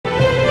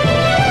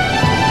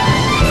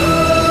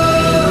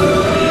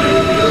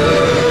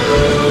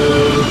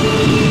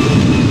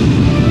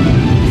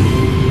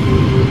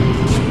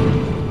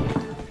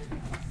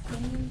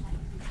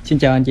Xin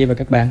chào anh chị và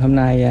các bạn. Hôm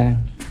nay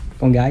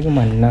con gái của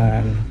mình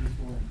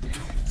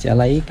sẽ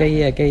lấy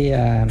cái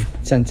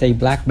Sensei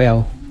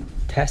Blackbelt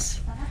test.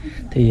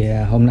 Thì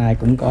hôm nay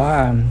cũng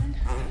có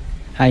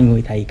hai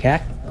người thầy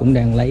khác cũng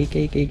đang lấy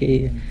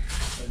cái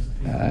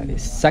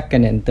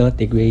second and third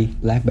degree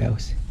Black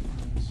Belts,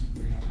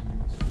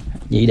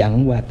 nhị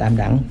đẳng và tam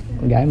đẳng.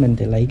 Con gái mình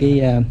thì lấy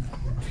cái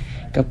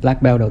cấp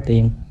Black Belt đầu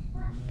tiên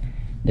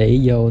để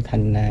vô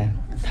thành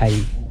thầy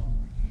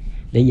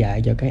để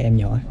dạy cho các em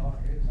nhỏ.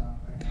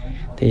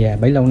 Thì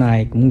bấy lâu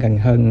nay cũng gần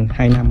hơn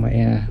 2 năm rồi,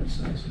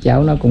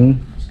 cháu nó cũng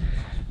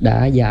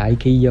đã dạy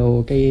khi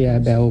vô cái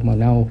belt màu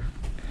nâu.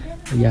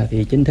 Bây giờ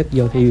thì chính thức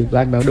vô thi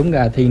Black Belt, đúng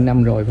ra thi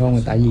năm rồi phải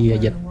không? Tại vì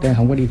dịch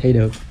không có đi thi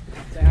được.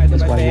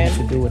 That's why we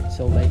should do it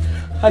so late.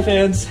 Hi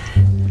fans,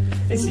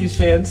 it's you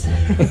fans.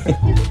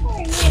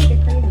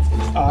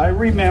 I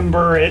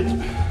remember it.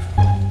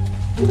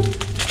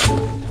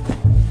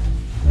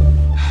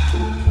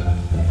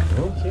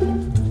 Okay.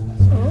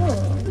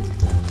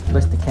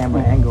 What's the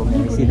camera angle?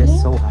 Can you see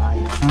this so high?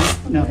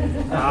 Huh? No.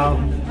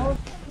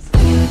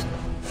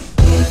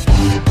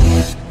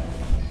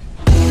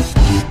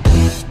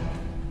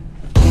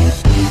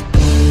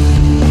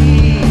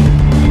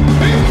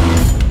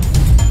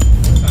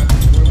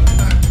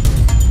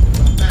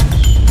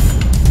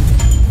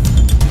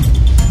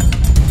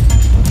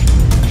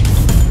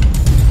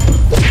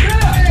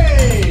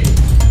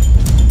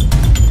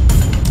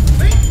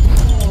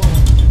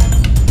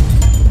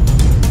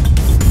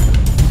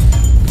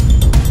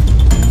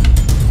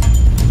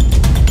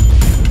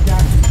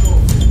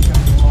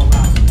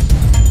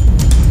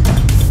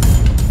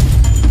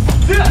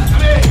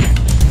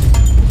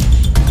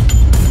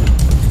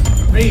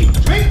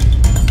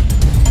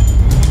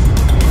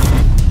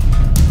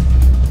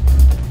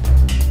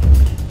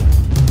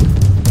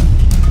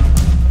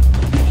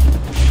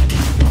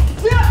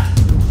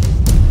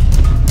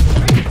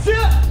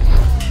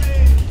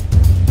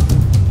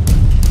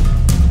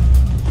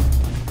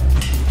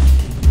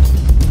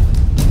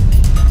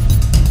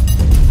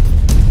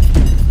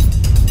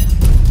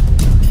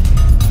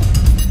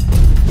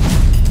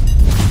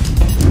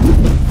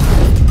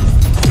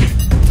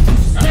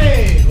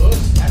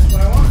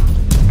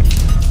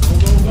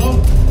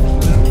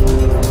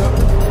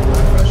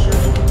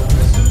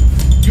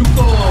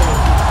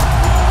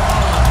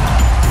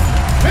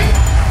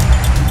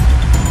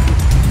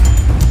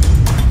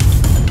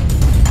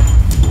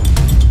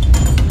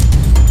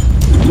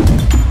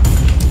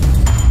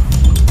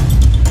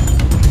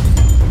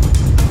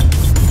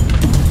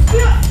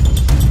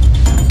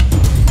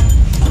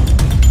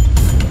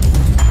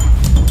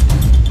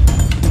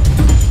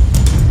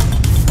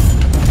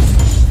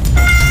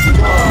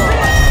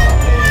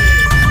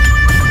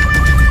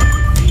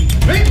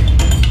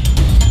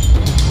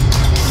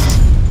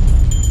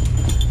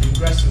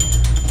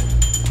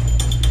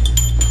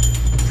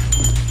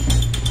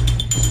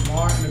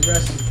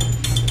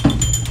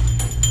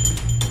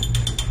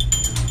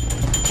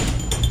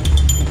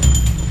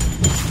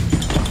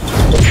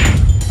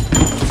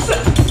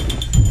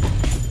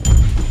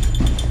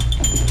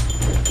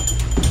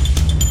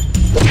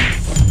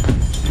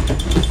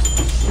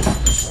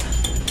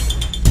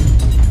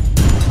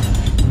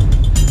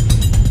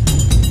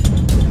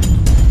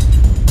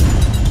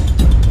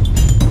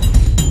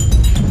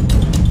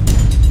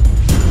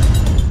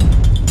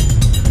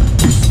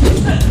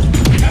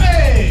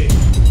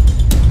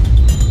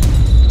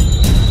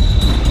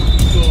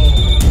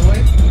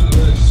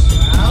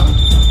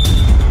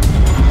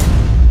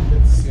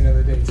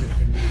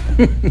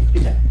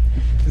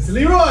 It's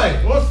Leroy.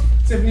 Well,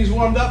 Tiffany's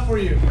warmed up for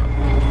you.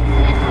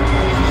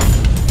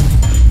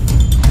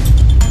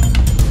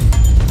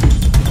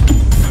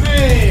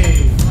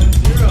 Hey,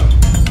 1-0.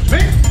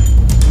 Drink.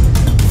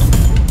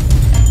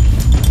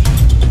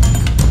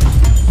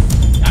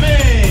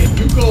 Hey,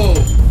 you go.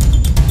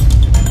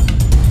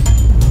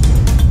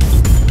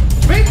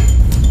 Drink.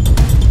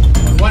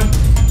 1-1.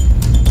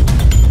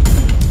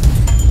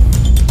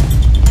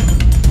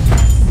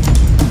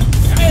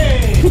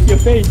 Hey. Your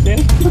face, man.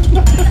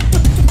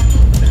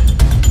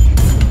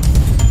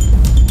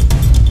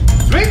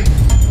 Drink.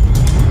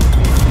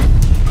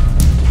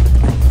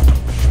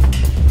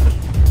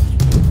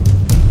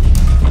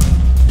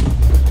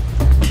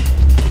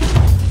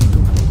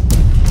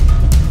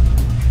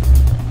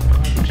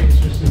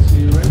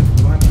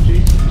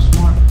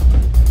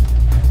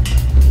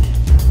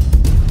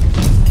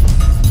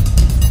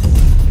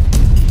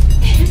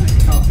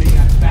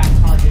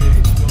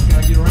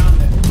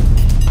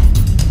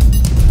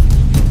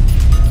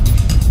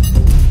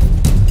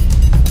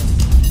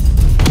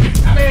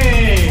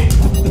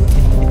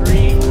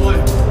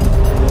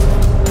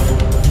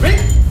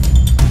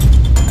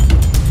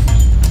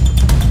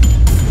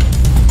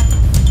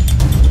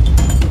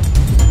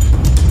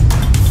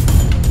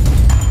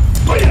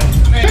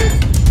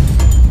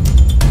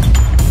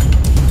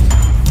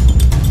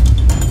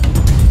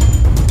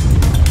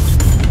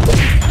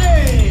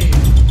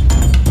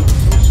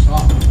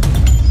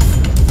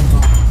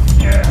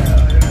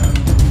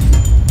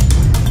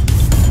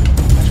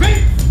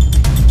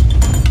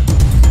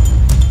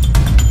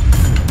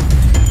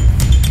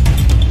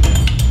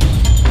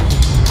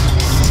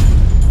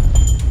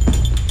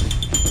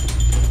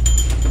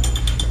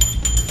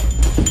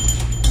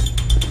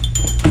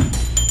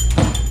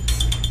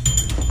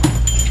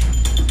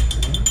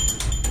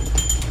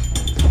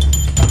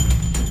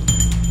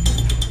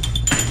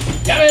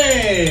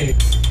 Hey!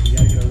 You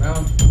gotta get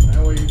around.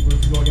 That way, if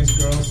you go against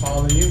a girl that's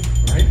taller than you,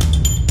 right?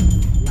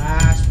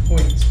 Last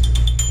point.